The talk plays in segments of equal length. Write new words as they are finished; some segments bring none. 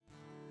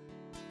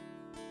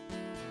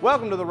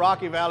Welcome to the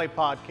Rocky Valley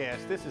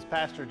Podcast. This is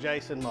Pastor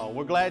Jason Moe.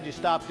 We're glad you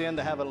stopped in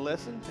to have a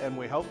listen, and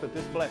we hope that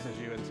this blesses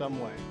you in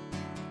some way.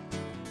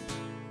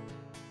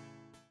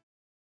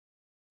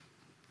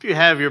 If you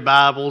have your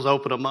Bibles,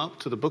 open them up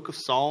to the book of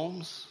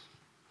Psalms,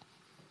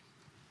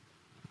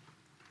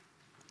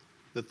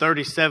 the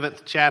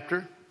 37th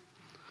chapter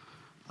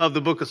of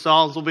the book of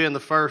Psalms will be in the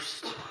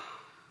first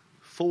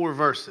 4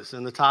 verses,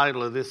 and the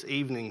title of this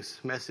evening's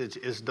message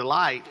is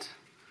Delight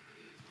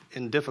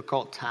in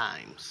Difficult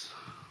Times.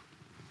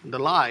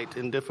 Delight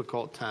in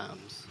difficult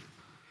times.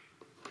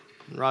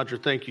 And Roger,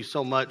 thank you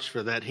so much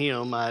for that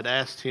hymn. I had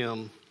asked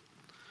him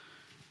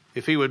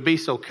if he would be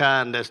so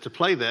kind as to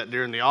play that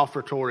during the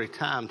offertory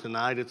time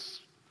tonight. It's,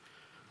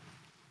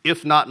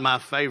 if not my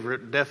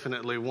favorite,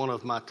 definitely one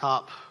of my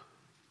top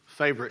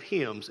favorite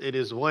hymns. It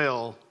is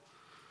well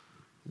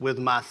with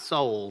my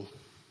soul.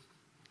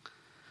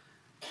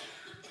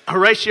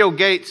 Horatio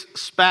Gates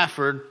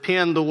Spafford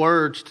penned the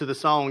words to the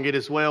song, It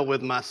Is Well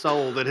With My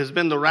Soul, that has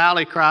been the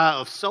rally cry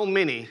of so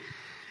many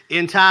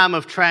in time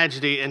of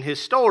tragedy, and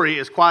his story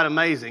is quite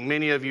amazing.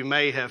 Many of you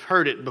may have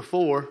heard it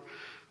before,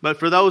 but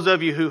for those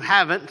of you who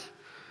haven't,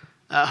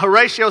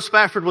 Horatio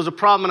Spafford was a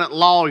prominent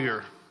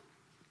lawyer.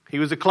 He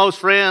was a close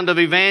friend of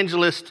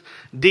evangelist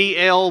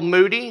D.L.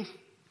 Moody,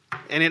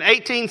 and in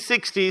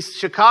 1860s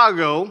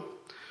Chicago,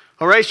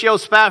 Horatio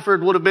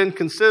Spafford would have been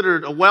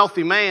considered a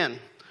wealthy man.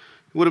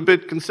 Would have been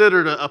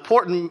considered an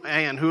important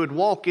man who would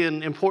walk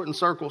in important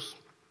circles.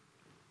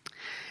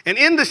 And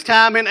in this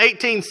time, in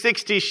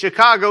 1860,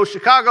 Chicago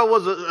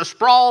was a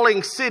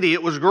sprawling city.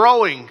 It was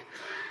growing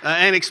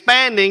and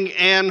expanding,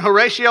 and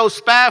Horatio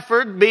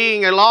Spafford,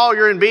 being a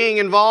lawyer and being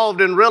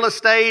involved in real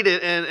estate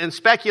and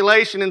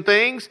speculation and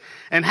things,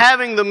 and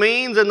having the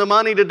means and the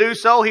money to do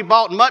so, he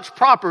bought much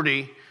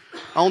property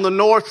on the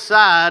north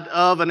side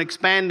of an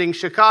expanding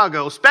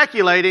Chicago,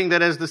 speculating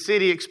that as the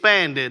city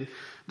expanded,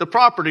 the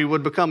property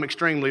would become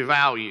extremely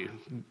valuable.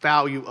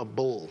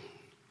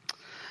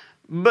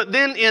 But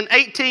then in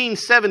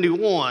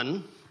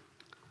 1871,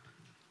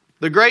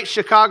 the Great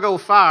Chicago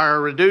Fire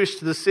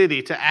reduced the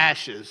city to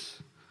ashes,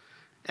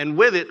 and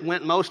with it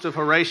went most of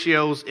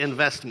Horatio's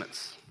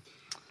investments.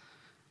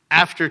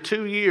 After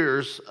 2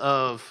 years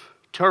of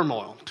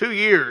turmoil, 2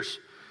 years,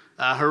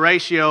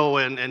 Horatio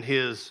and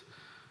his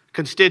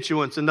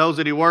constituents and those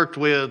that he worked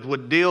with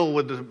would deal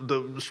with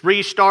the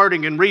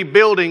restarting and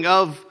rebuilding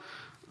of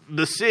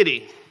the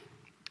city.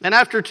 And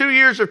after 2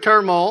 years of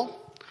turmoil,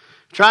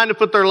 trying to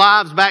put their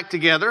lives back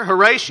together,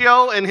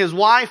 Horatio and his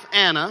wife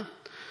Anna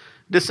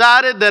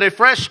decided that a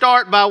fresh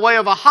start by way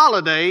of a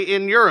holiday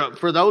in Europe.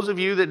 For those of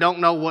you that don't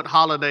know what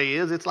holiday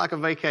is, it's like a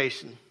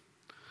vacation.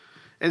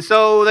 And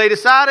so they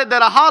decided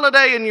that a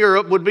holiday in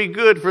Europe would be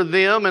good for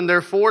them and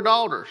their 4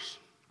 daughters.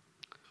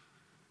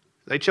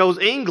 They chose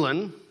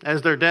England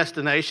as their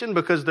destination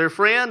because their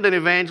friend and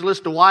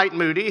evangelist Dwight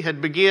Moody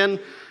had begun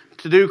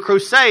to do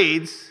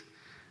crusades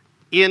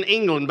in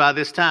England by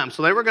this time.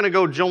 So they were going to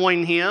go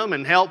join him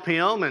and help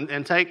him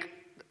and take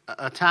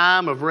a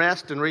time of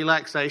rest and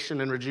relaxation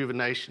and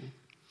rejuvenation.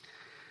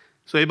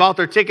 So he bought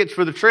their tickets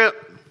for the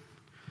trip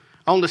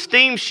on the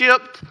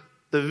steamship,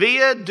 the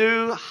Via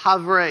du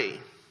Havre.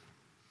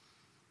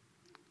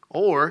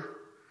 Or,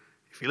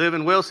 if you live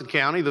in Wilson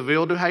County, the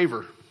Ville du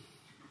Havre.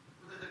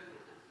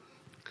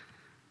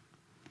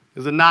 It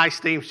was a nice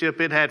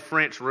steamship. It had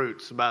French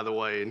roots, by the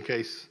way, in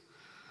case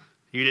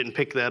you didn't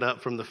pick that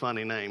up from the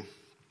funny name.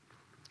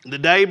 The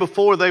day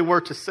before they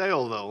were to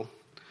sail, though,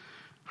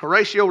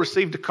 Horatio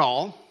received a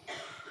call,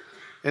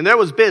 and there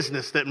was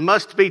business that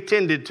must be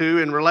tended to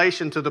in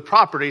relation to the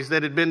properties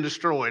that had been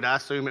destroyed. I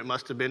assume it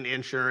must have been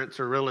insurance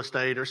or real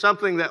estate or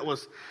something that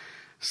was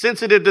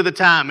sensitive to the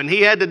time, and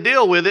he had to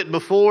deal with it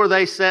before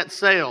they set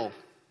sail.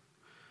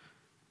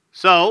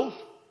 So,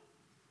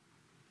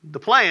 the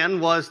plan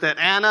was that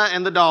Anna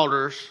and the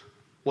daughters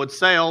would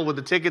sail with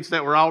the tickets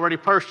that were already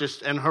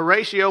purchased, and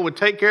Horatio would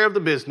take care of the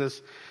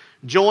business,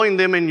 join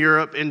them in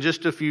Europe in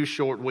just a few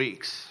short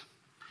weeks.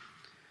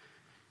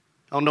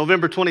 On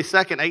November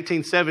 22nd,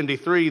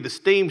 1873, the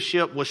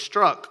steamship was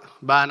struck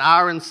by an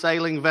iron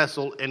sailing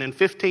vessel, and in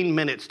 15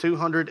 minutes,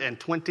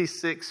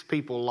 226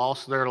 people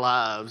lost their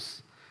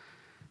lives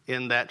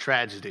in that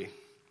tragedy.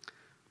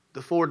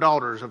 The 4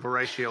 daughters of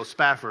Horatio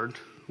Spafford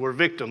were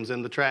victims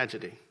in the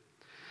tragedy.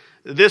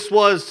 This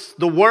was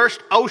the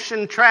worst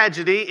ocean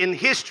tragedy in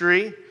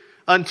history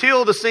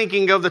until the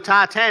sinking of the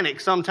Titanic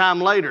sometime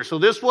later. So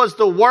this was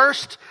the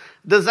worst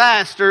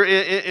disaster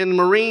in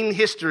marine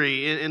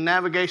history, in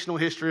navigational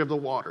history of the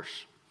waters.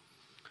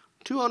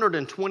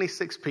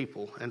 226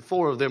 people, and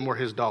 4 of them were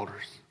his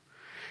daughters.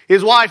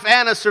 His wife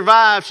Anna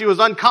survived. She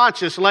was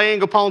unconscious,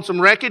 laying upon some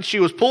wreckage.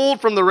 She was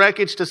pulled from the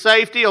wreckage to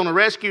safety on a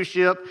rescue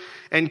ship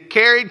and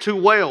carried to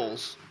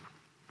Wales.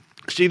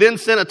 She then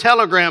sent a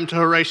telegram to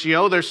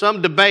Horatio. There's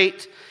some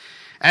debate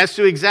as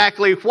to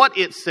exactly what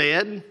it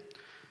said.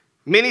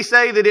 Many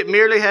say that it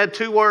merely had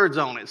 2 words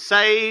on it,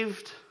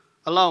 saved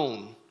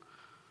alone.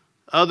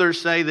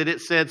 Others say that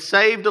it said,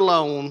 saved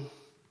alone,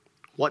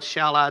 what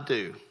shall I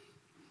do?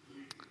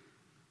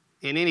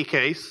 In any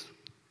case,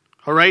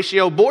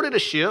 Horatio boarded a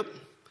ship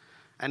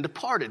and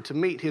departed to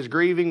meet his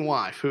grieving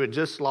wife, who had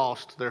just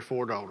lost their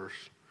 4 daughters.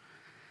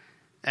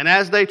 And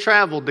as they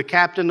traveled, the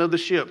captain of the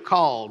ship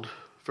called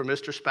for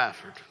Mr.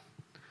 Spafford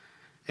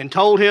and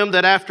told him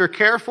that after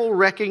careful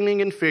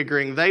reckoning and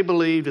figuring, they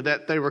believed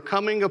that they were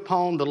coming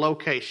upon the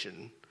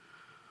location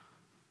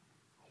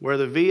where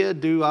the Via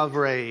du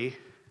Havre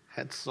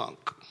had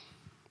sunk.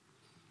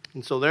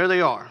 And so there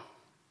they are.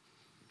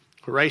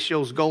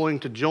 Horatio's going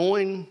to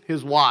join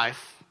his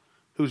wife,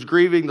 who's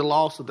grieving the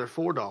loss of their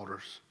 4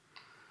 daughters.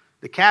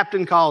 The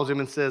captain calls him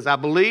and says, I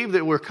believe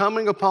that we're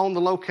coming upon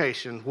the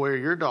location where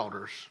your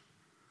daughters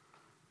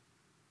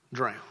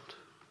drowned,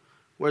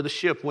 where the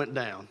ship went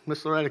down.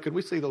 Miss Loretta, could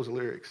we see those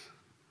lyrics?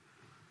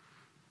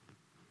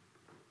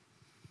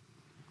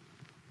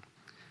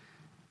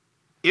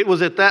 It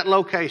was at that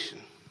location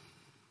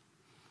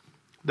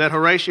that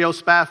Horatio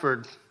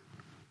Spafford,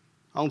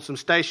 on some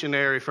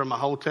stationery from a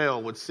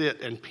hotel, would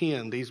sit and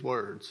pen these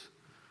words.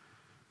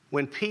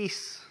 When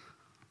peace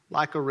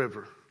like a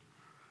river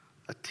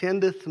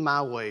attendeth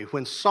my way,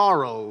 when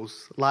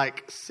sorrows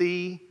like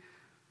sea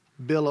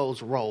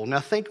billows roll.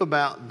 Now think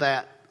about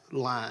that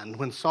line.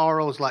 When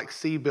sorrows like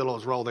sea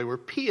billows roll. They were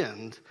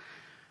penned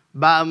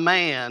by a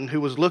man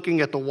who was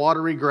looking at the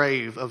watery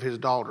grave of his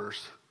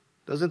daughters.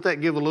 Doesn't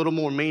that give a little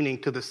more meaning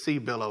to the sea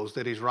billows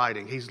that he's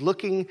writing? He's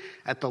looking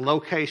at the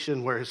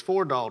location where his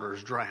 4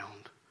 daughters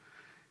drowned.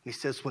 He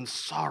says, when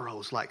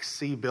sorrows like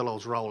sea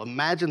billows roll.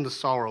 Imagine the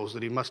sorrows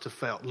that he must have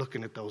felt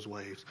looking at those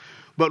waves.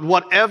 But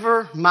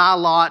whatever my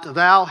lot,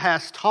 thou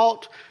hast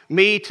taught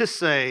me to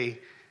say,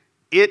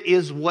 it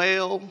is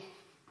well,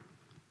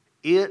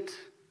 it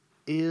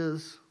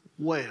is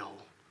well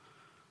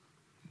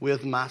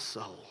with my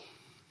soul.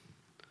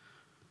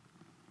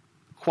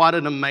 Quite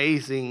an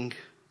amazing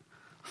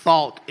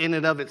thought in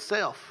and of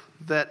itself,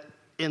 that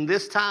in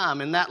this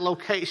time, in that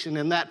location,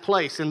 in that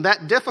place, in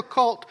that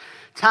difficult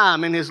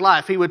time in his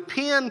life, he would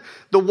pen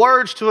the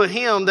words to a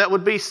hymn that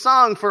would be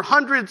sung for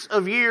hundreds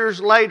of years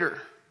later,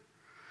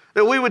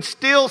 that we would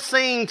still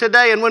sing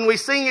today. And when we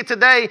sing it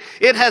today,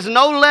 it has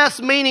no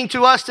less meaning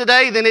to us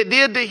today than it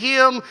did to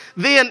him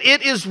then.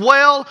 It is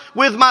well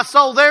with my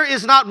soul. There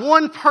is not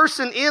one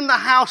person in the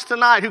house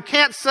tonight who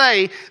can't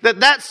say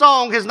that that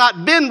song has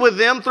not been with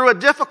them through a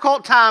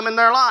difficult time in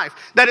their life.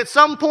 That at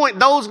some point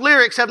those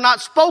lyrics have not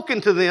spoken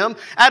to them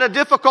at a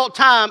difficult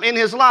time in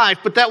his life.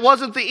 But that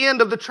wasn't the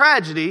end of the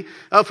tragedy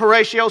of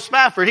Horatio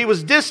Spafford. He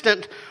was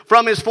distant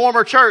from his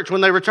former church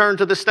when they returned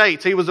to the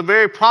States. He was a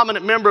very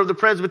prominent member of the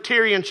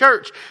Presbyterian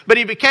Church, but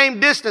he became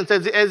distant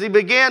as he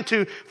began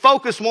to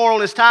focus more on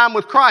his time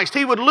with Christ.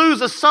 He would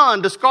lose a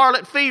son to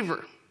scarlet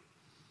fever.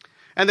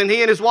 And then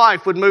he and his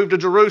wife would move to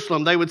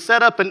Jerusalem. They would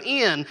set up an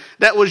inn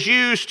that was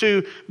used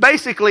to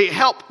basically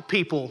help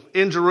people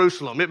in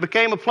Jerusalem. It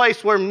became a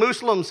place where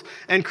Muslims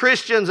and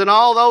Christians and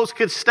all those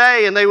could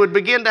stay, and they would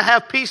begin to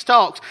have peace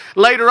talks.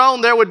 Later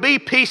on, there would be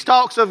peace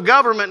talks of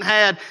government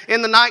had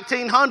in the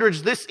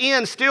 1900s. This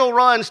inn still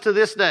runs to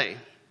this day.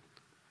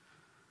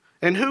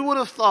 And who would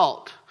have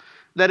thought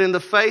that in the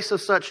face of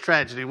such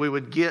tragedy, we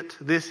would get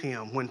this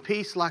hymn, when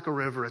peace like a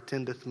river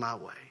attendeth my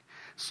way,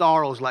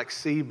 sorrows like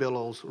sea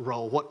billows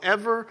roll.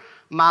 Whatever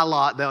my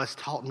lot, thou hast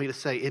taught me to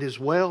say, it is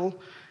well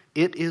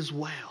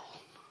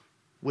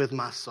with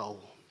my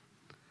soul.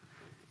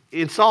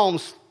 In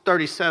Psalms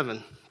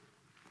 37,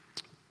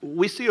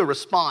 we see a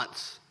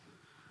response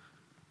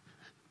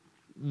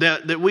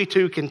that we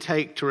too can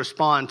take to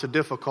respond to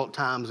difficult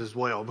times as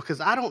well. Because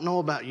I don't know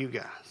about you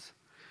guys,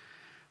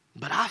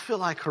 but I feel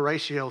like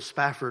Horatio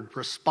Spafford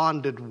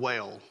responded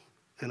well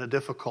in a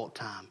difficult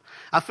time.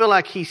 I feel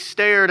like he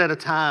stared at a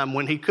time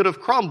when he could have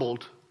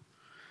crumbled,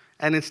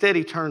 and instead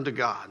he turned to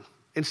God.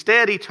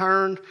 Instead he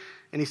turned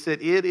and he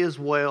said, it is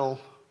well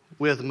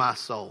with my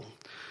soul.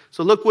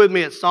 So look with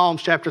me at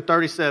Psalms chapter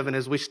 37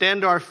 as we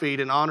stand to our feet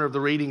in honor of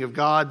the reading of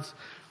God's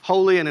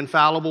holy and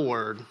infallible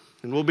word.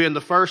 And we'll be in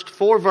the first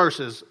 4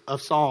 verses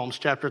of Psalms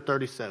chapter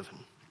 37.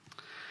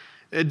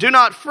 Do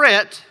not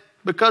fret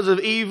because of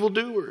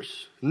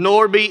evildoers,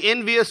 nor be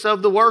envious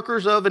of the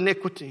workers of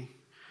iniquity.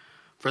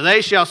 For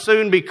they shall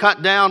soon be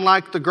cut down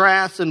like the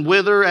grass and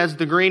wither as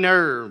the green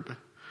herb.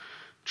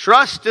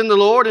 Trust in the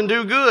Lord and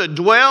do good.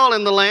 Dwell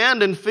in the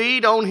land and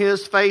feed on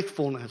his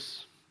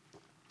faithfulness.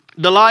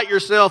 Delight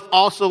yourself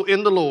also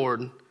in the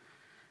Lord,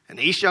 and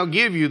he shall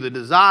give you the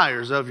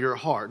desires of your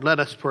heart.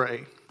 Let us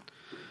pray.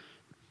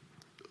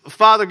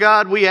 Father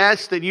God, we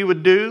ask that you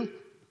would do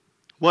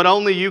what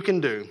only you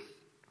can do,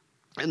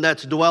 and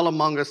that's dwell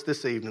among us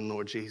this evening,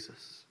 Lord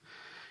Jesus.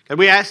 God,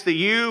 we ask that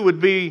you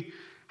would be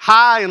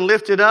high and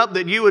lifted up,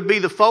 that you would be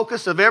the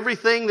focus of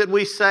everything that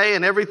we say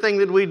and everything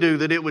that we do,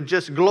 that it would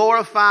just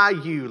glorify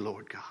you,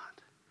 Lord God.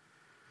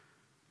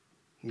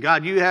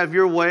 God, you have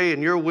your way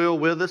and your will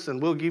with us,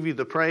 and we'll give you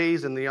the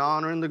praise and the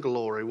honor and the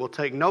glory. We'll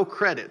take no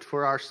credit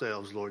for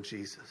ourselves, Lord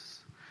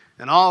Jesus.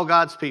 And all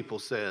God's people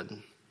said,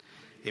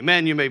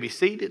 amen. You may be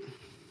seated.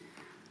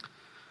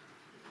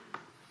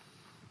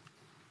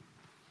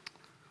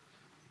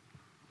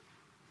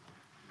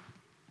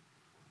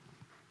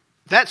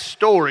 That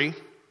story,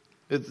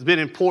 it's been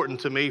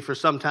important to me for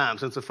some time,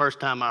 since the first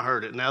time I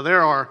heard it. Now,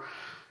 there are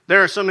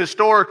There are some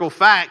historical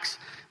facts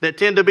that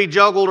tend to be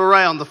juggled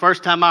around. The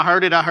first time I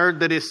heard it, I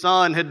heard that his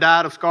son had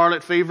died of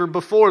scarlet fever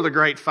before the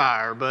Great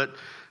Fire, but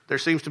there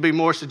seems to be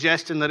more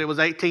suggestion that it was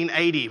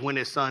 1880 when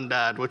his son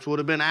died, which would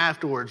have been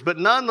afterwards. But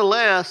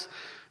nonetheless,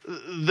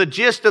 the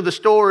gist of the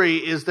story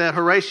is that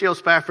Horatio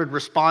Spafford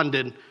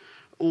responded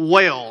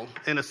well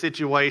in a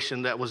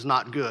situation that was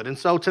not good. And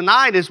so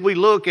tonight, as we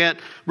look at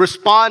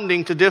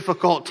responding to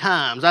difficult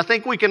times, I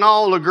think we can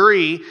all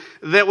agree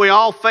that we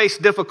all face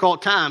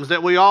difficult times,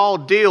 that we all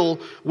deal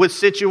with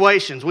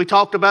situations. We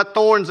talked about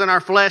thorns in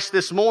our flesh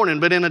this morning,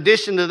 but in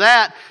addition to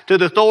that, to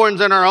the thorns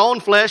in our own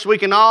flesh, we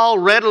can all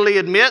readily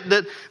admit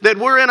that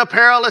we're in a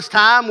perilous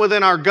time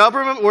within our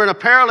government, we're in a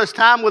perilous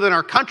time within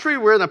our country,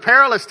 we're in a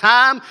perilous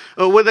time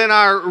within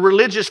our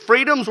religious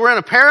freedoms, we're in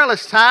a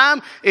perilous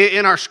time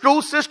in our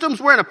school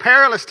systems, we're in a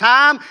perilous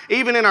time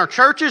even in our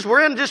churches,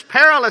 we're in just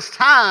perilous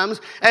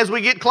times as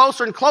we get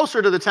closer and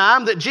closer to the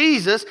time that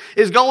Jesus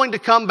is going to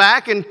come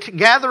back and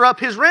gather up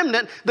his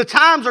remnant. The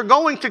times are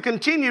going to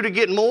continue to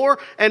get more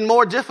and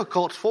more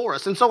difficult for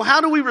us. And so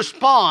how do we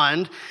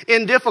respond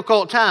in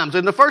difficult times?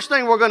 And the first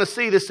thing we're going to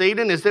see this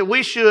evening is that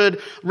we should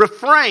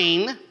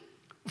refrain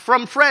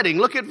from fretting.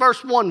 Look at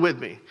verse 1 with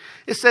me.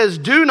 It says,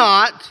 "Do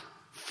not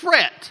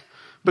fret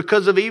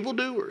because of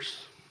evildoers."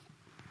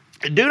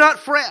 Do not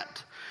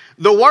fret.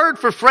 The word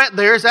for fret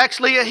there is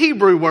actually a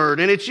Hebrew word,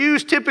 and it's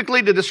used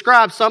typically to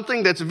describe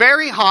something that's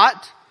very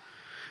hot,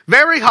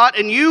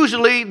 and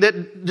usually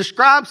that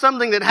describes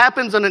something that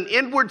happens in an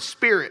inward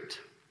spirit.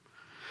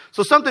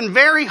 So something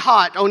very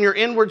hot on your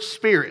inward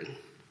spirit.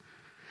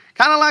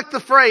 Kind of like the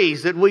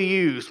phrase that we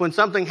use when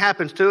something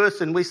happens to us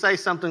and we say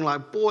something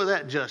like, "Boy,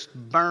 that just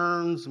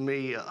burns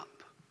me up."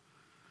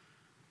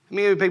 How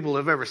many people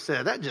have ever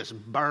said, "That just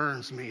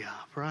burns me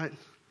up," right?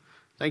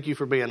 Thank you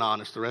for being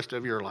honest. The rest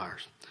of you are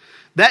liars.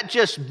 That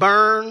just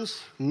burns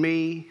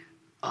me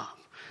up.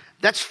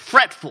 That's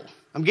fretful.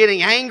 I'm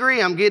getting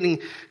angry. I'm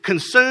getting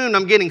consumed.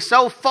 I'm getting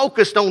so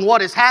focused on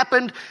what has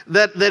happened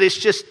that it's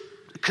just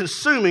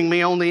consuming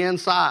me on the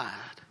inside.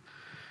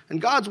 And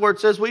God's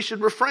word says we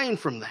should refrain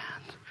from that.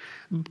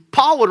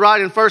 Paul would write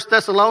in 1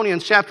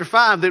 Thessalonians chapter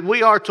 5 that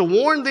we are to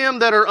warn them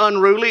that are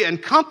unruly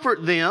and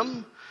comfort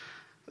them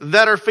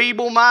that are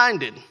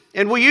feeble-minded.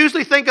 And we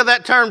usually think of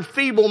that term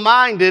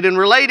feeble-minded and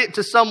relate it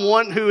to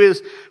someone who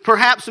is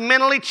perhaps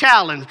mentally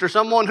challenged or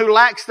someone who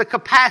lacks the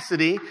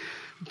capacity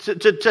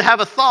to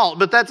have a thought.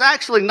 But that's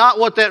actually not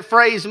what that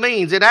phrase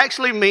means. It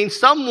actually means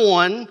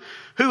someone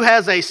who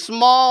has a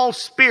small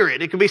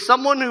spirit. It could be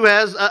someone who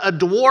has a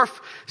dwarf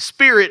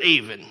spirit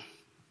even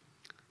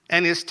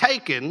and is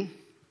taken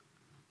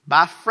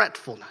by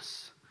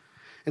fretfulness.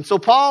 And so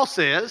Paul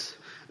says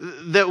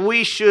that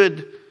we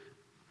should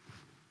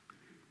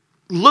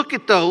look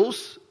at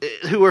those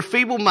who are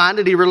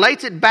feeble-minded. He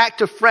relates it back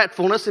to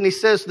fretfulness, and he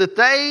says that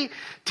they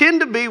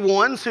tend to be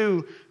ones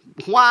who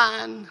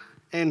whine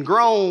and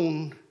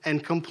groan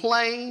and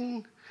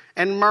complain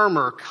and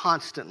murmur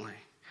constantly.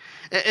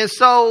 And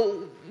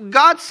so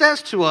God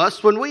says to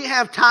us, when we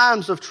have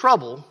times of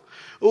trouble,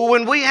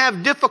 when we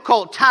have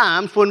difficult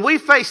times, when we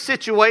face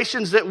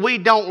situations that we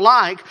don't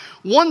like,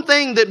 one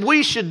thing that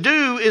we should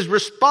do is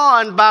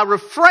respond by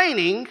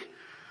refraining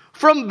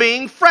from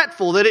being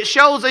fretful, that it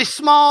shows a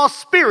small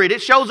spirit.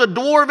 It shows a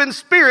dwarven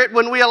spirit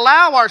when we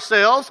allow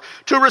ourselves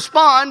to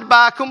respond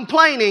by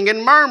complaining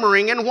and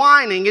murmuring and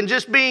whining and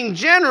just being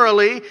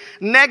generally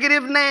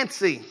negative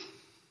Nancy.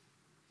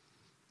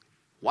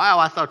 Wow,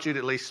 I thought you'd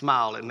at least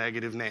smile at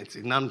negative Nancy.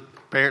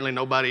 Apparently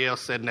nobody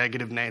else said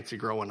negative Nancy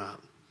growing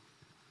up.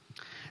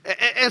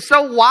 And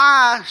so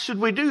why should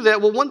we do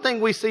that? Well, one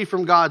thing we see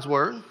from God's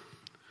word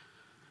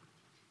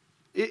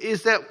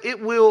is that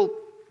it will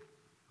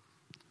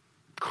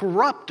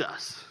corrupt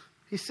us.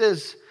 He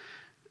says,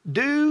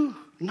 do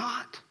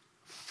not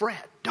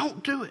fret.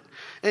 Don't do it.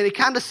 And it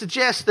kind of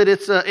suggests that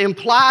it's an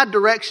implied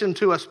direction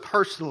to us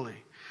personally.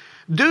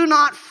 Do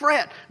not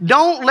fret.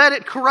 Don't let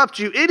it corrupt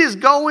you. It is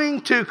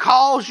going to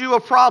cause you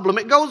a problem.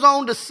 It goes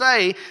on to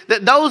say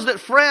that those that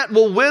fret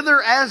will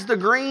wither as the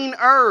green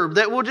herb,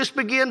 that will just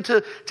begin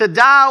to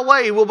die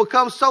away, will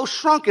become so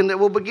shrunken that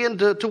will begin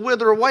to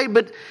wither away.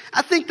 But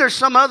I think there's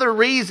some other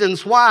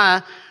reasons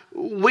why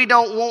we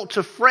don't want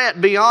to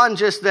fret beyond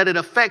just that it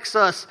affects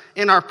us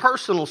in our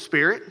personal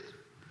spirit.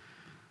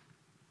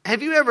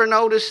 Have you ever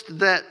noticed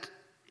that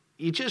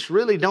you just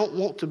really don't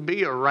want to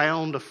be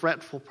around a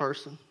fretful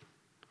person?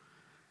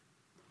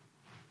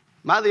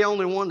 Am I the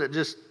only one that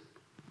just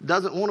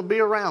doesn't want to be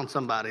around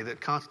somebody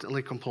that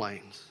constantly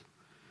complains?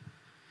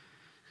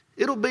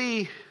 It'll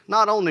be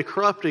not only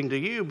corrupting to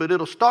you, but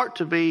it'll start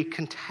to be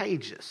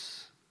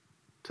contagious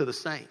to the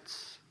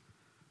saints.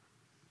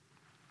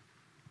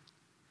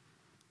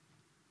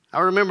 I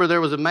remember there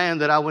was a man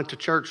that I went to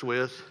church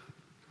with,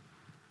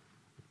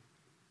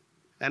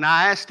 and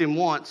I asked him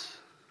once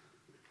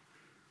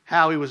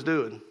how he was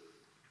doing.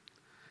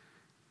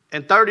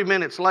 And 30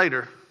 minutes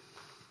later,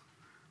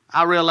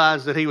 I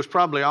realized that he was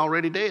probably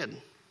already dead.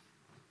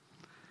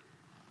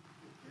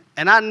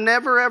 And I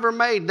never ever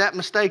made that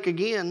mistake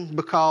again,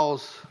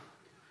 because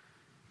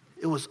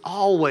it was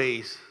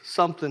always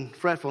something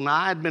fretful. Now,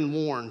 I had been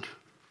warned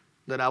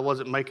that I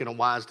wasn't making a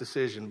wise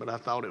decision, but I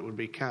thought it would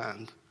be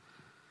kind.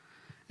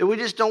 And we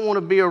just don't want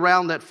to be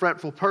around that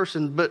fretful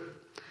person, but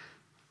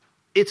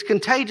it's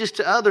contagious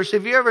to others.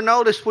 Have you ever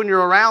noticed when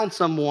you're around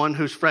someone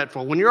who's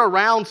fretful, when you're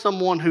around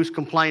someone who's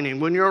complaining,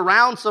 when you're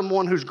around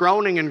someone who's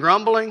groaning and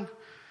grumbling,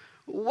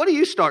 what do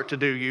you start to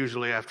do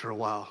usually after a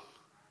while?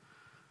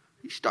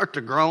 You start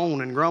to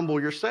groan and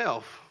grumble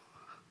yourself.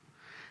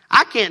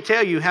 I can't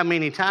tell you how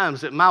many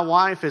times that my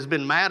wife has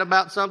been mad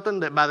about something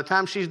that by the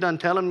time she's done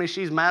telling me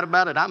she's mad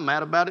about it, I'm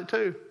mad about it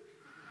too.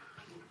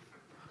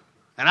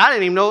 And I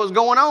didn't even know what was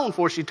going on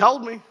before she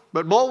told me.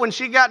 But boy, when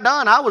she got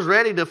done, I was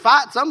ready to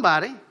fight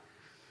somebody.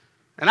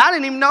 And I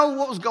didn't even know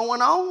what was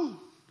going on.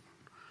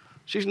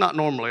 She's not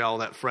normally all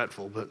that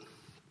fretful, but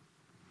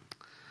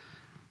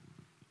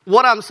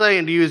what I'm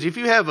saying to you is if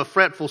you have a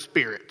fretful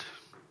spirit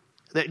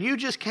that you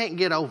just can't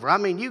get over. I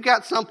mean, you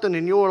got something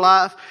in your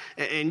life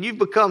and you've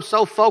become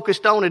so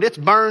focused on it, it's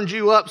burned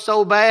you up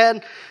so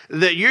bad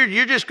that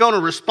you're just going to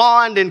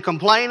respond in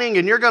complaining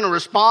and you're going to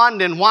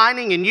respond in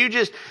whining and you're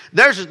just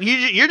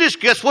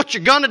guess what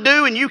you're going to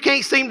do and you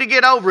can't seem to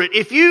get over it.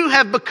 If you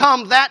have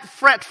become that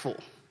fretful,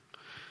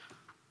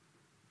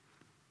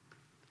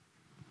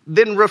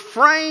 then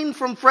refrain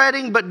from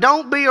fretting, but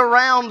don't be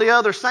around the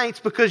other saints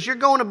because you're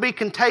going to be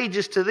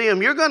contagious to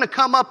them. You're going to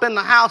come up in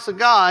the house of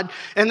God,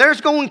 and there's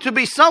going to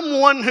be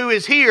someone who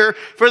is here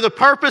for the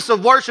purpose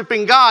of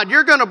worshiping God.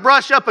 You're going to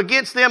brush up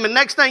against them, and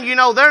next thing you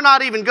know, they're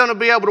not even going to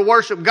be able to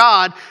worship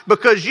God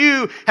because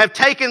you have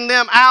taken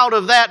them out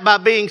of that by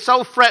being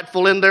so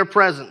fretful in their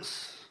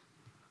presence.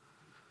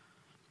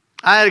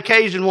 I had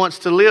occasion once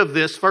to live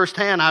this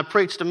firsthand. I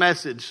preached a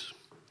message.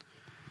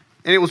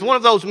 And it was one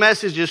of those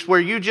messages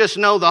where you just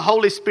know the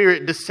Holy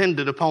Spirit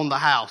descended upon the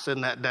house in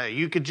that day.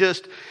 You could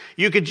just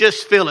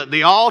feel it.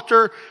 The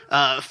altar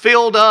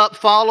filled up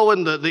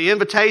following the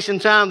invitation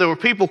time. There were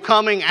people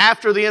coming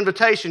after the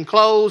invitation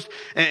closed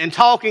and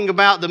talking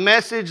about the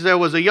message. There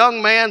was a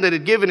young man that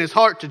had given his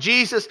heart to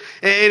Jesus.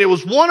 And it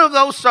was one of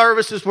those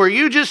services where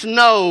you just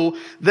know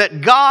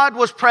that God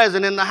was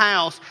present in the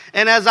house.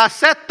 And as I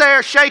sat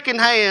there shaking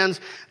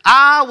hands,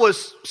 I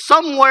was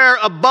somewhere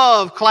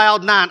above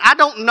cloud 9. I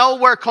don't know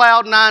where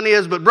cloud 9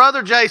 is, but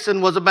Brother Jason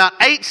was about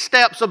 8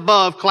 steps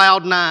above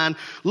cloud 9,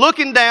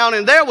 looking down,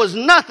 and there was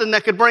nothing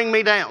that could bring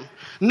me down.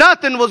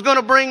 Nothing was going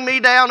to bring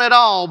me down at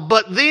all.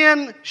 But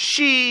then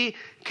she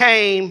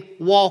came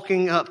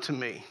walking up to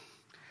me.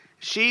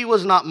 She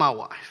was not my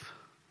wife.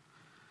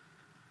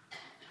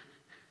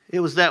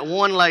 It was that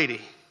one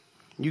lady.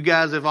 You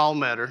guys have all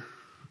met her.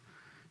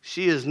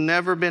 She has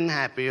never been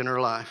happy in her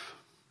life.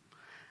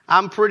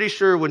 I'm pretty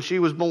sure when she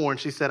was born,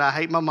 she said, I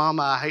hate my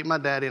mama, I hate my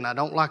daddy, and I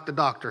don't like the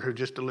doctor who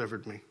just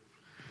delivered me.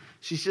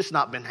 She's just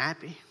not been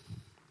happy.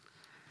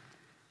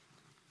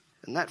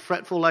 And that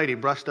fretful lady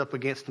brushed up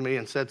against me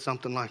and said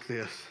something like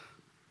this.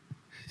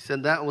 She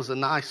said, that was a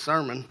nice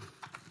sermon.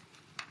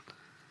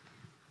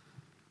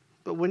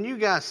 But when you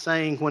guys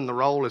sang when the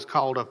roll is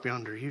called up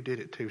yonder, you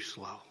did it too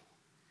slow.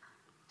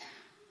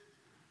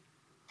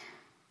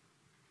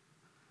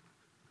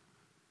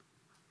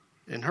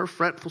 And her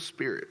fretful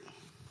spirit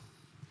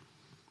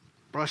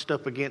brushed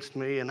up against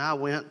me, and I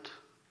went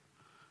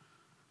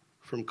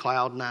from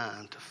cloud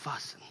 9 to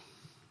fussing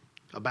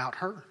about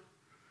her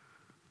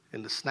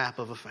in the snap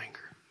of a finger.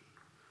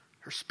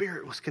 Her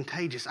spirit was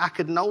contagious. I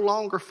could no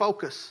longer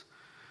focus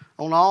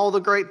on all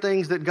the great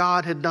things that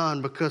God had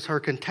done because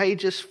her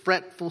contagious,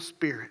 fretful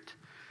spirit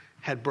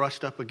had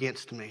brushed up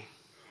against me.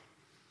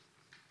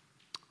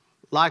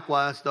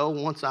 Likewise, though,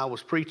 once I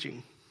was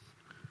preaching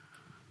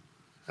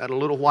at a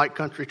little white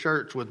country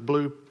church with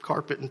blue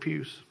carpet and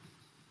pews.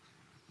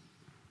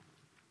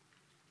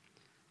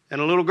 And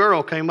a little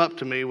girl came up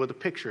to me with a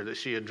picture that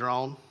she had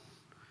drawn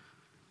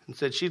and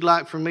said she'd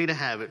like for me to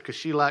have it because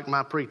she liked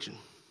my preaching.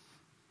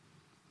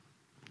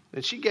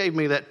 And she gave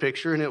me that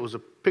picture, and it was a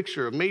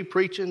picture of me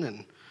preaching,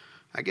 and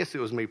I guess it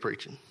was me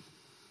preaching.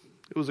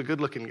 It was a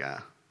good-looking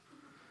guy.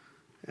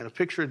 And a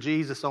picture of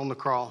Jesus on the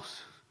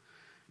cross.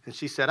 And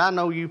she said, I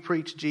know you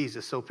preach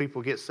Jesus so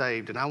people get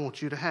saved, and I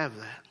want you to have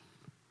that.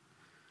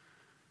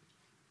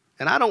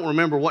 And I don't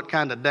remember what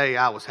kind of day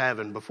I was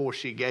having before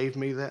she gave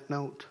me that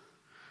note.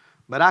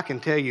 But I can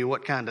tell you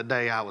what kind of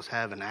day I was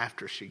having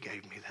after she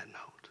gave me that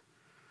note.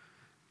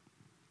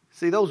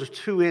 See, those are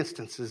two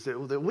instances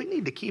that we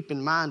need to keep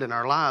in mind in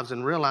our lives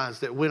and realize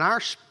that when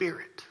our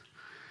spirit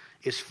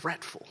is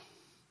fretful,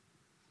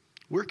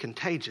 we're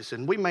contagious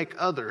and we make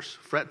others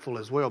fretful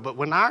as well. But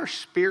when our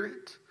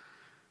spirit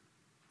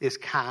is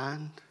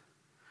kind,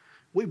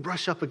 we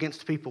brush up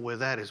against people with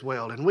that as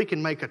well. And we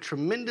can make a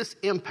tremendous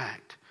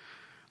impact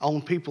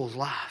on people's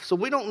lives. So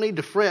we don't need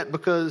to fret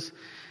because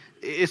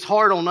it's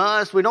hard on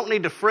us. We don't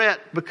need to fret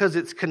because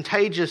it's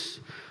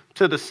contagious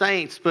to the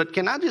saints. But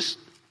can I just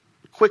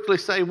quickly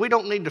say we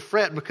don't need to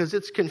fret because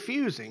it's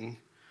confusing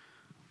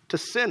to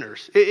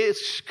sinners.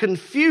 It's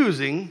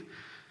confusing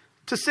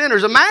to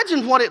sinners.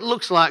 Imagine what it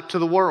looks like to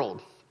the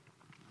world.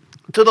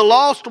 to the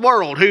lost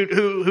world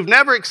who've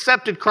never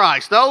accepted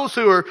Christ, those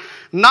who are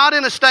not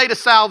in a state of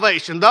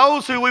salvation,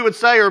 those who we would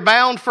say are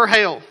bound for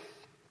hell.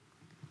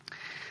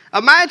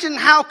 Imagine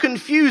how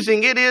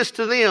confusing it is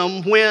to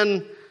them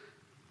when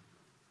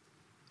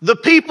the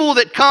people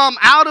that come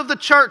out of the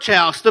church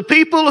house, the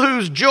people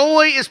whose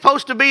joy is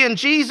supposed to be in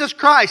Jesus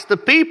Christ, the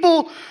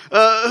people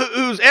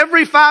whose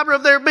every fiber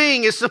of their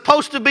being is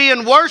supposed to be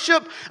in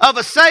worship of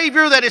a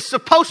Savior that is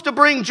supposed to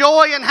bring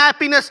joy and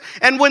happiness.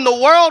 And when the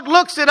world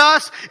looks at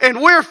us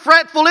and we're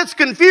fretful, it's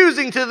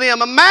confusing to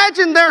them.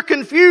 Imagine their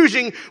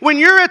confusion when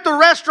you're at the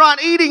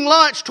restaurant eating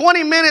lunch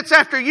 20 minutes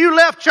after you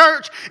left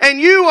church and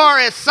you are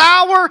as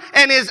sour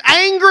and as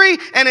angry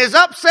and as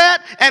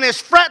upset and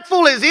as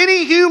fretful as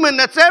any human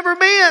that's ever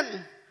been.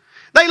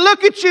 They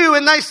look at you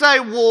and they say,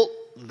 well,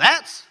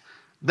 that's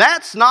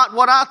not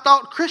what I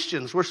thought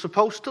Christians were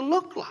supposed to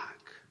look like.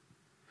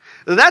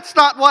 That's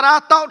not what I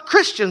thought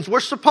Christians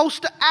were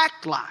supposed to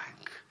act like.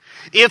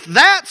 If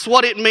that's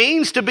what it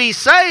means to be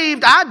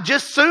saved, I'd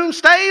just soon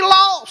stay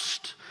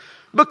lost.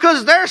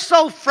 Because they're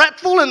so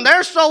fretful and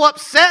they're so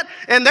upset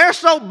and they're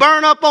so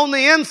burned up on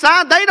the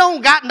inside, they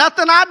don't got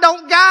nothing I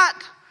don't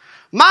got.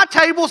 My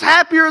table's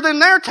happier than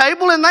their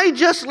table and they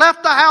just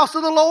left the house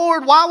of the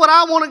Lord. Why would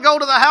I want to go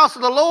to the house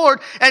of the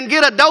Lord and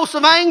get a dose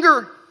of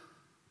anger?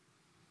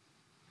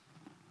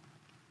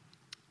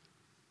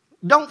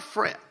 Don't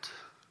fret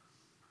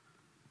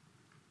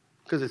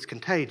because it's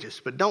contagious,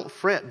 but don't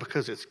fret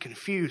because it's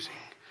confusing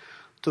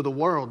to the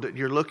world that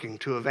you're looking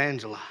to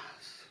evangelize.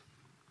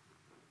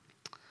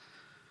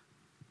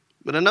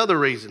 But another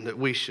reason that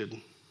we should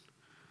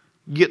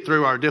get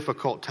through our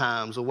difficult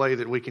times, a way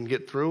that we can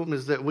get through them,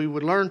 is that we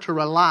would learn to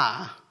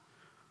rely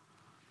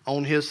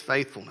on His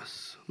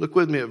faithfulness. Look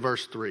with me at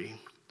verse 3.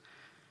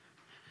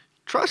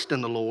 Trust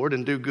in the Lord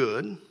and do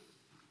good.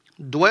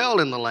 Dwell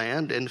in the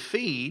land and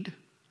feed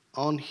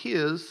on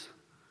His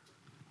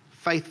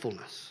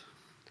faithfulness.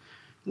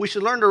 We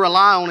should learn to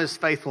rely on His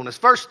faithfulness.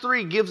 Verse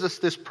 3 gives us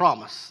this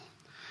promise.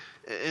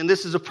 And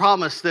this is a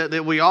promise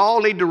that we all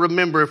need to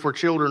remember if we're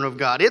children of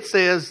God. It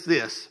says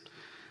this,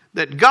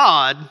 that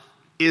God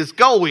is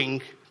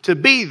going to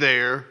be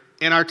there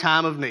in our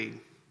time of need.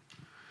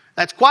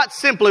 That's quite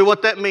simply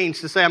what that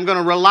means to say, I'm going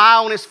to rely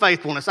on His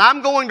faithfulness.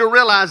 I'm going to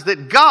realize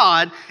that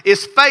God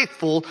is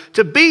faithful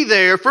to be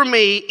there for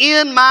me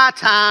in my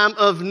time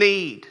of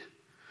need.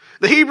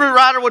 The Hebrew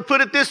writer would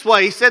put it this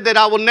way. He said that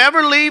I will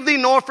never leave thee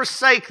nor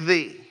forsake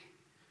thee.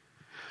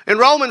 In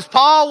Romans,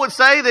 Paul would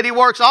say that He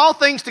works all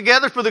things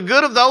together for the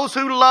good of those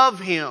who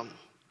love Him.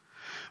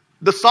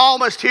 The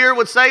psalmist here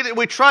would say that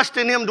we trust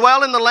in Him,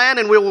 dwell in the land,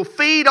 and we will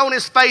feed on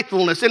His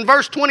faithfulness. In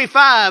verse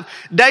 25,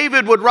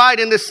 David would write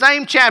in this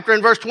same chapter,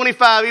 in verse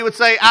 25, he would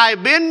say, I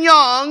have been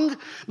young,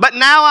 but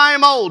now I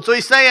am old. So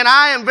he's saying,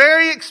 I am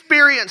very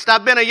experienced.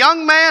 I've been a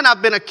young man,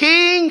 I've been a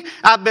king,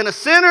 I've been a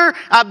sinner,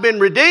 I've been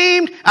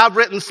redeemed, I've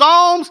written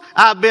psalms,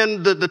 I've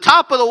been the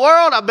top of the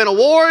world, I've been a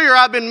warrior,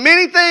 I've been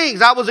many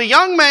things. I was a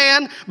young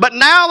man, but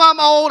now I'm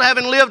old,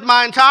 having lived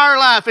my entire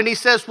life. And he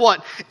says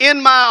what?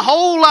 In my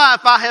whole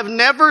life, I have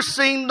never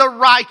seen the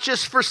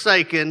righteous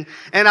forsaken,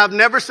 and I've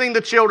never seen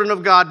the children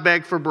of God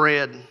beg for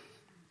bread.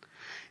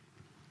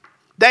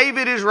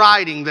 David is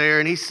writing there,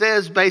 and he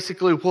says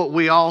basically what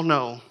we all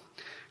know.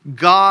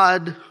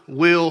 God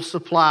will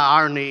supply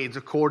our needs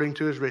according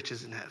to His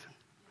riches in heaven.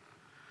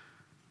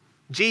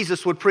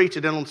 Jesus would preach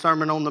it in the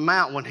Sermon on the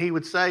Mount when He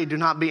would say, do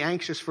not be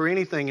anxious for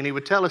anything. And He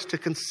would tell us to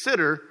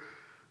consider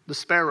the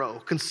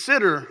sparrow,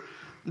 consider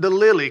the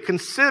lily,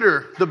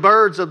 consider the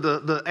birds of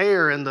the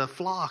air and the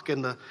flock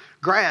and the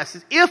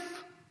grass.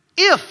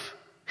 If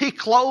He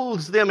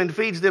clothes them and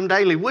feeds them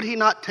daily, would He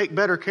not take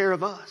better care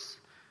of us?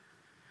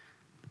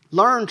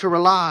 Learn to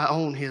rely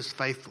on His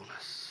faithfulness.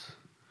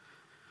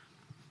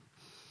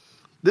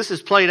 This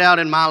has played out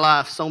in my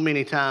life so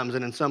many times,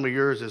 and in some of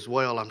yours as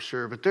well, I'm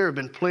sure. But there have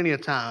been plenty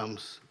of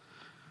times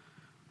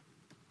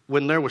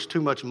when there was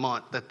too much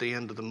month at the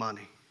end of the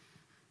money.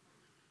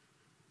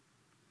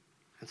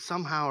 And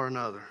somehow or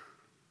another,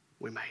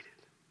 we made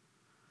it.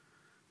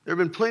 There have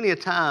been plenty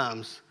of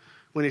times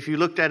when if you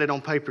looked at it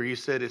on paper, you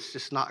said it's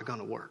just not going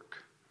to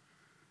work.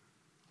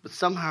 But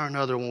somehow or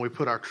another, when we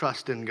put our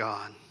trust in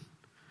God,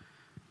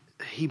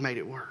 He made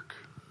it work.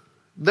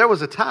 There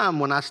was a time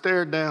when I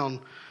stared down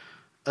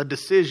a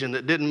decision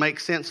that didn't make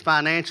sense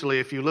financially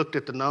if you looked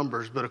at the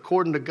numbers, but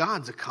according to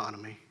God's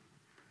economy,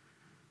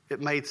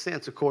 it made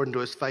sense according to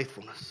His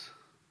faithfulness.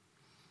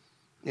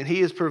 And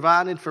He has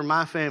provided for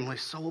my family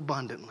so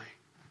abundantly.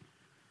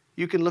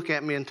 You can look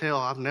at me and tell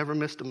I've never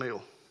missed a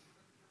meal.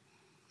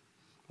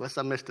 Unless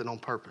I missed it on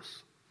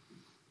purpose.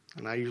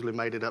 And I usually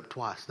made it up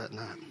twice that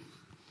night.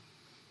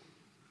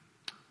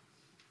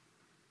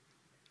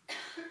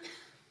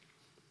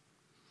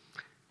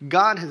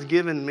 God has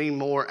given me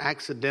more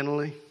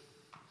accidentally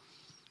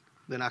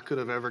than I could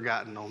have ever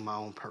gotten on my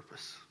own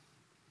purpose.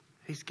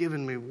 He's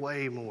given me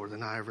way more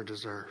than I ever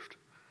deserved.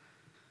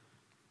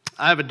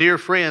 I have a dear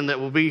friend that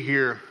will be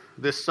here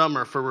this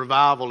summer for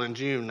revival in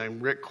June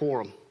named Rick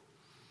Corum.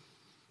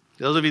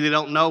 Those of you that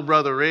don't know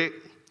Brother Rick,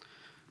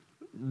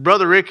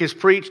 Brother Rick has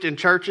preached in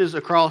churches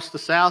across the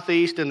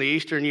southeast and the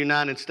eastern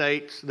United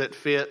States that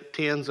fit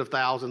tens of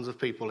thousands of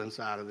people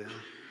inside of them.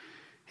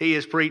 He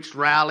has preached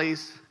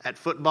rallies at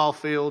football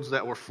fields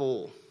that were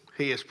full.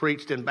 He has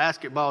preached in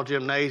basketball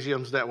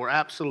gymnasiums that were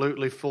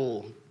absolutely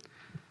full.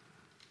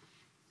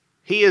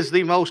 He is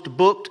the most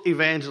booked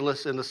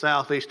evangelist in the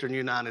southeastern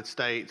United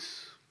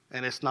States,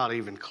 and it's not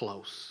even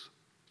close.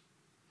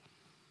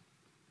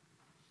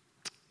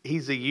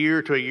 He's a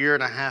year to a year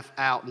and a half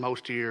out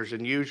most years,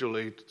 and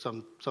usually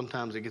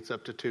sometimes it gets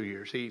up to 2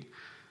 years. He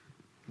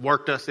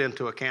worked us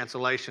into a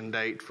cancellation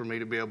date for me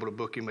to be able to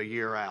book him a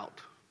year out.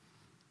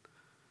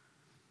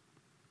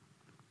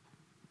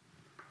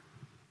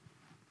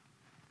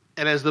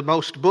 And as the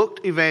most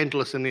booked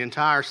evangelist in the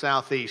entire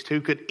Southeast,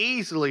 who could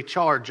easily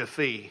charge a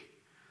fee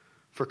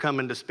for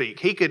coming to speak,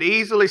 he could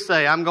easily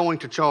say, I'm going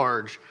to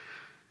charge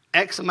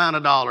X amount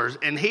of dollars,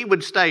 and he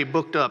would stay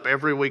booked up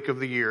every week of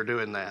the year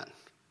doing that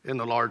in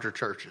the larger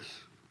churches.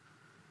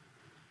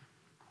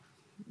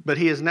 But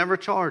he has never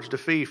charged a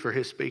fee for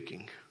his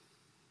speaking.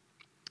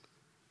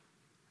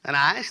 And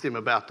I asked him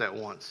about that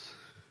once.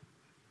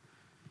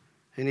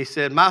 And he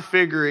said, my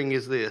figuring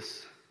is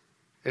this.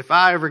 If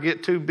I ever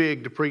get too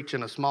big to preach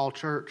in a small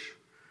church,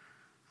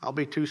 I'll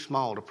be too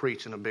small to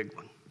preach in a big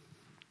one.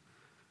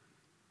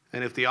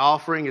 And if the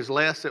offering is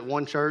less at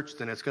one church,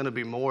 then it's going to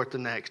be more at the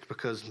next,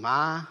 because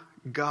my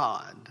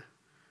God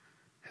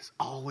has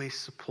always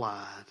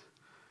supplied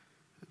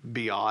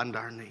beyond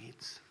our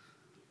needs.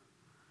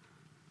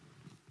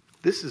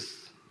 This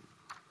is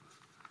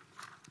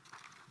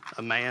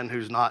a man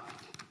who's not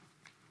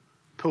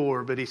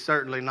poor, but he's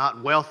certainly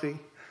not wealthy,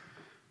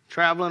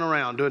 traveling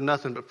around doing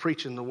nothing but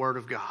preaching the Word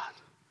of God.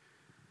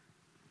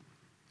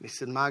 He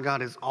said, my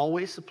God has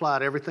always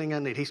supplied everything I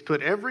need. He's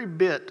put every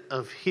bit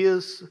of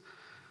his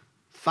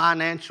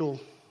financial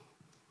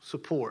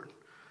support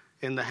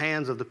in the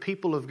hands of the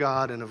people of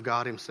God and of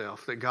God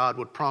himself, that God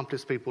would prompt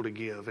his people to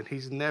give. And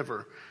he's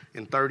never,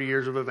 in 30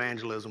 years of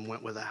evangelism,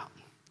 went without.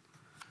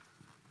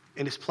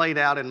 And it's played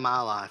out in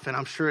my life, and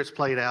I'm sure it's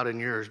played out in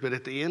yours. But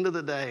at the end of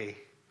the day,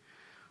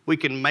 we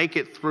can make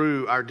it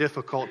through our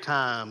difficult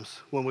times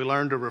when we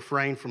learn to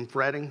refrain from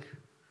fretting.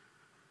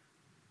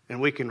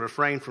 And we can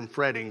refrain from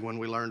fretting when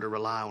we learn to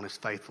rely on his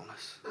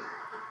faithfulness.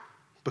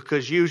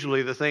 Because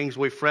usually the things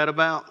we fret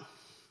about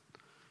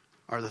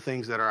are the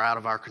things that are out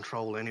of our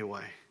control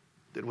anyway,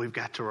 that we've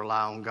got to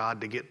rely on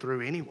God to get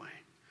through anyway.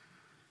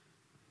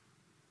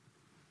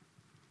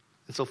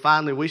 And so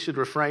finally, we should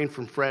refrain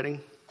from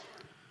fretting.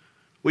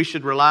 We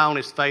should rely on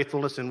his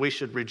faithfulness, and we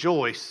should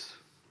rejoice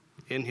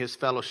in his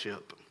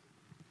fellowship.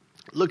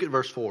 Look at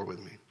verse 4 with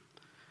me.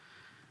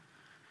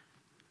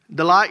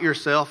 Delight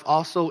yourself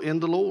also in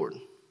the Lord,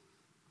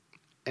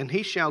 and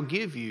he shall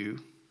give you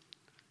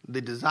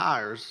the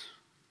desires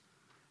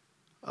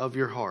of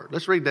your heart.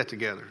 Let's read that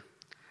together.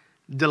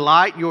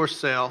 Delight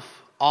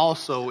yourself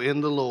also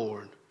in the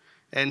Lord,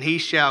 and he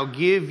shall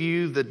give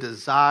you the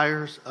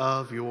desires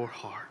of your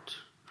heart.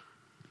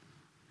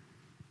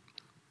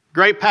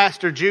 Great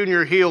pastor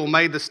Junior Hill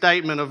made the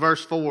statement of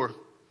verse 4.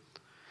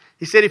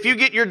 He said, if you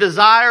get your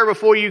desire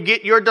before you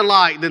get your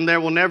delight, then there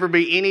will never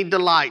be any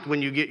delight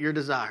when you get your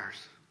desires.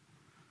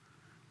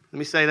 Let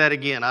me say that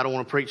again. I don't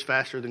want to preach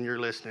faster than you're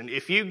listening.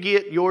 If you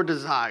get your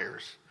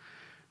desires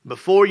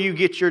before you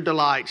get your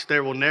delights,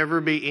 there will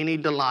never be any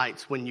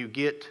delights when you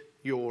get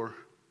your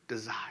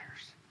desires.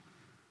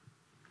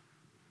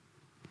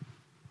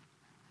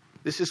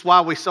 This is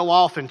why we so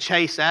often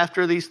chase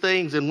after these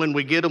things, and when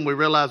we get them, we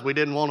realize we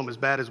didn't want them as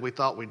bad as we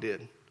thought we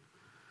did.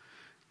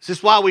 This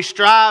is why we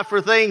strive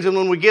for things, and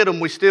when we get them,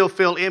 we still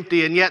feel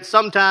empty. And yet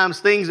sometimes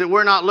things that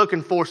we're not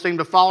looking for seem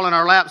to fall in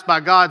our laps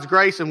by God's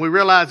grace, and we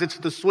realize it's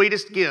the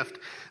sweetest gift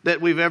that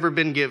we've ever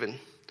been given.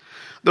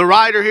 The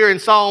writer here in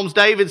Psalms,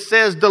 David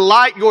says,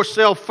 delight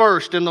yourself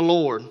first in the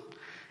Lord,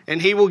 and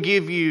he will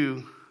give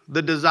you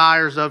the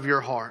desires of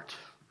your heart.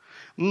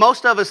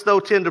 Most of us,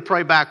 though, tend to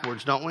pray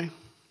backwards, don't we?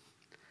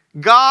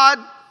 God,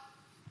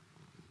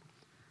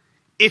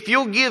 if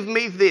you'll give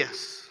me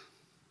this,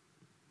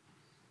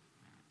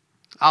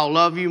 I'll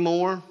love you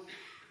more.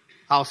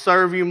 I'll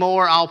serve you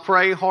more. I'll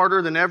pray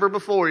harder than ever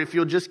before if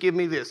you'll just give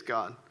me this,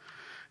 God.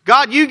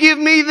 God, you give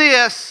me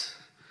this,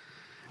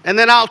 and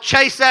then I'll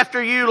chase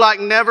after you like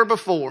never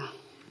before.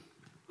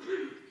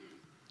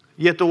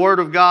 Yet the Word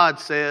of God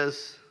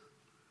says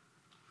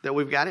that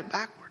we've got it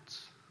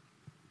backwards.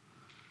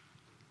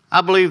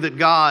 I believe that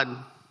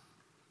God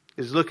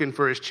is looking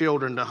for his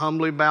children to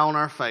humbly bow on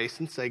our face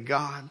and say,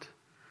 God,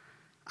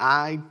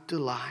 I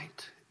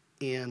delight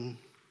in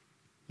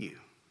you.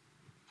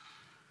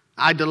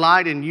 I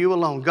delight in you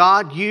alone.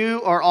 God,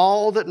 you are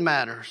all that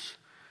matters.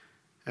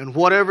 And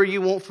whatever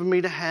you want for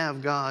me to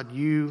have, God,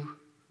 you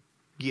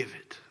give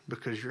it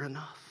because you're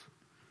enough.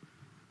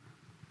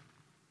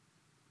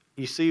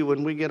 You see,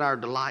 when we get our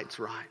delights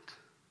right,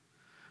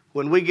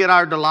 when we get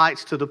our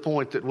delights to the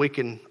point that we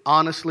can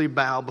honestly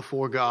bow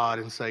before God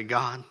and say,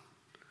 God,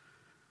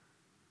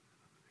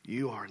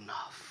 you are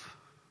enough,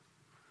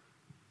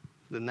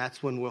 then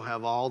that's when we'll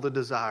have all the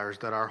desires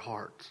that our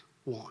heart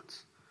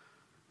wants.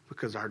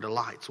 because our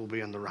delights will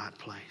be in the right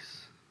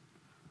place.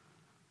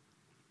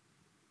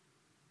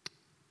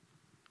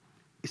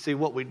 You see,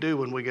 what we do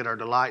when we get our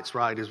delights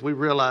right is we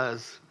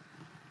realize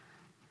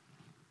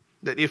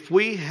that if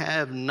we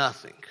have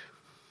nothing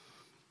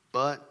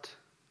but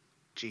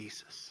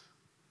Jesus,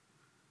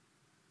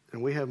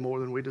 then we have more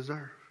than we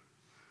deserve.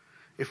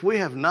 If we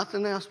have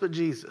nothing else but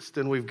Jesus,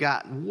 then we've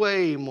got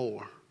way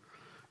more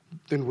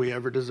than we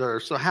ever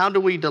deserve. So how do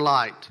we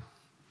delight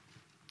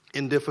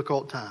in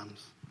difficult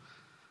times?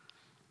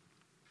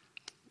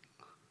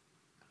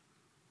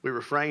 We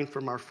refrain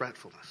from our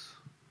fretfulness.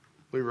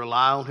 We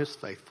rely on His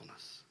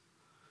faithfulness.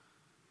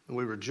 And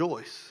we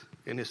rejoice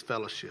in His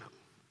fellowship.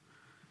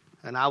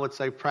 And I would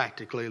say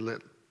practically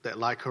that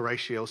like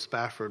Horatio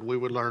Spafford, we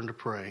would learn to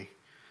pray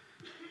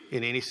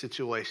in any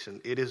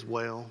situation. It is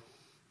well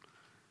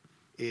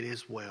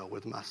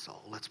with my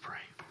soul. Let's pray.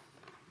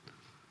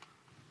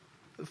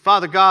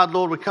 Father God,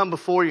 Lord, we come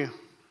before you.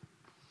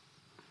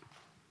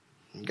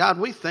 God,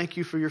 we thank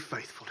you for your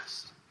faithfulness.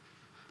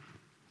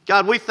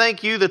 God, we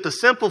thank you that the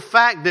simple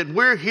fact that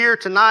we're here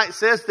tonight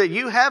says that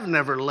you have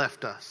never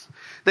left us,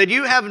 that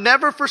you have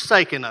never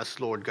forsaken us,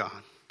 Lord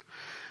God.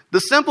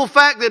 The simple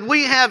fact that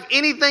we have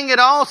anything at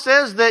all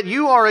says that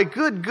you are a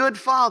good, good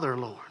Father,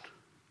 Lord,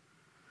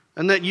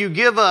 and that you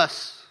give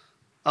us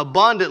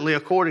abundantly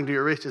according to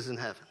your riches in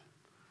heaven.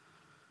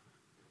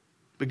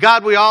 But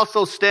God, we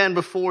also stand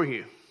before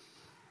you,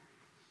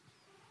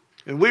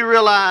 and we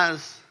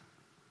realize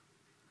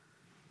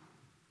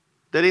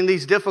that in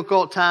these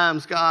difficult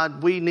times,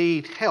 God, we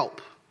need help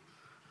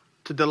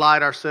to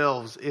delight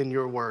ourselves in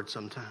your word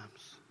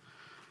sometimes.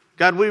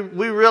 God, we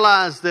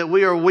realize that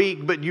we are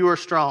weak, but you are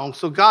strong.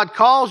 So God,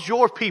 calls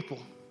your people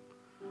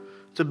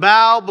to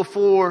bow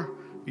before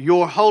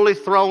your holy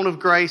throne of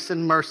grace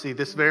and mercy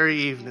this very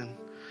evening.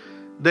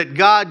 That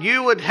God,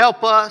 you would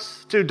help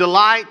us to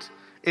delight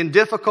in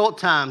difficult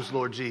times,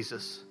 Lord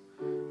Jesus,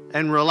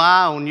 and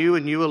rely on you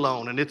and you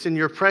alone. And it's in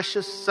your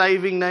precious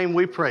saving name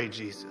we pray,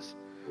 Jesus.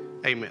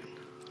 Amen.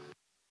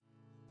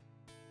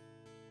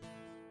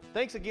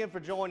 Thanks again for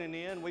joining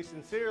in. We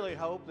sincerely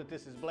hope that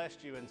this has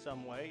blessed you in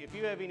some way. If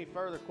you have any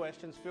further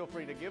questions, feel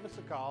free to give us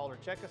a call or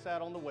check us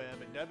out on the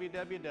web at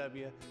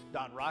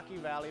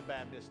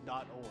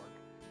www.rockyvalleybaptist.org.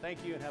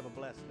 Thank you and have a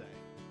blessed day.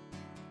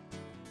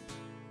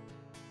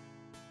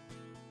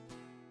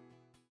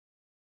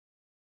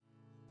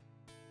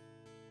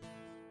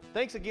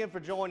 Thanks again for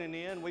joining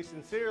in. We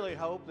sincerely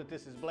hope that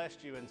this has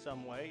blessed you in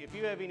some way. If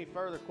you have any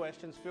further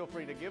questions, feel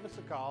free to give us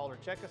a call or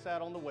check us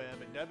out on the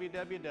web at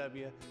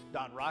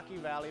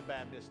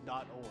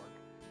www.rockyvalleybaptist.org.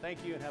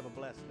 Thank you and have a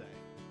blessed day.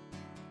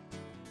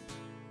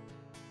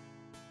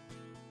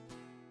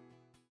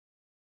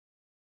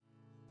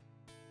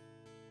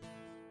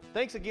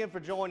 Thanks again for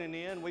joining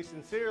in. We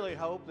sincerely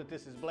hope that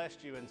this has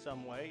blessed you in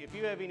some way. If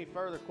you have any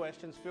further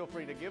questions, feel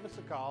free to give us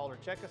a call or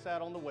check us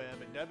out on the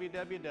web at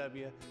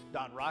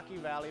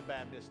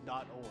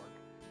www.rockyvalleybaptist.org.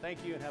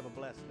 Thank you and have a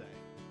blessed day.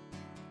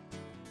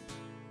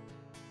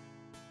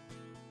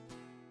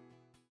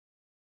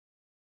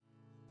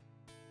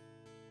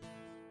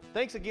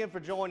 Thanks again for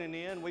joining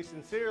in. We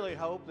sincerely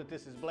hope that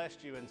this has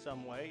blessed you in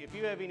some way. If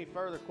you have any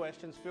further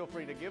questions, feel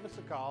free to give us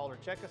a call or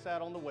check us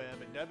out on the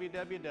web at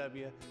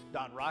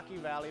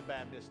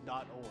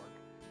www.rockyvalleybaptist.org.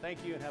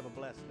 Thank you and have a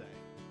blessed day.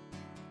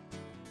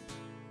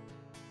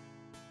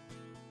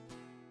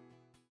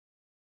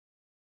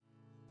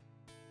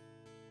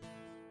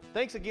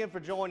 Thanks again for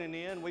joining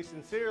in. We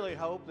sincerely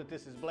hope that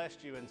this has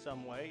blessed you in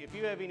some way. If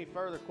you have any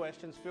further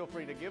questions, feel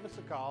free to give us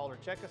a call or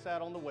check us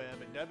out on the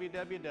web at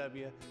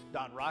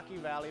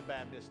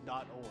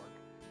www.rockyvalleybaptist.org.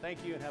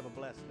 Thank you and have a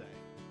blessed day.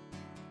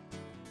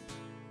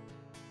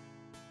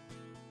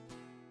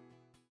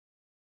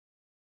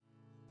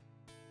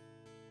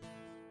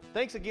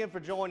 Thanks again for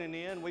joining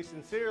in. We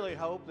sincerely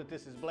hope that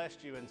this has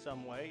blessed you in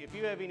some way. If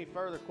you have any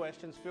further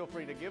questions, feel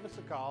free to give us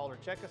a call or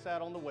check us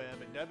out on the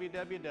web at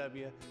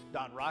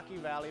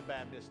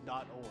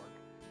www.rockyvalleybaptist.org.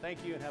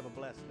 Thank you and have a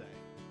blessed day.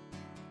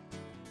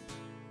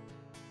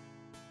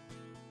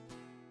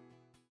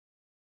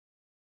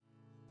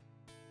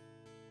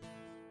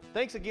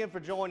 Thanks again for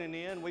joining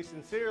in. We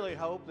sincerely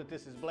hope that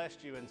this has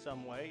blessed you in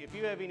some way. If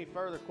you have any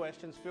further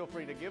questions, feel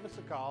free to give us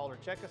a call or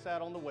check us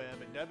out on the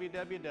web at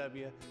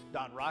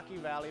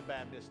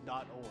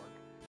www.rockyvalleybaptist.org.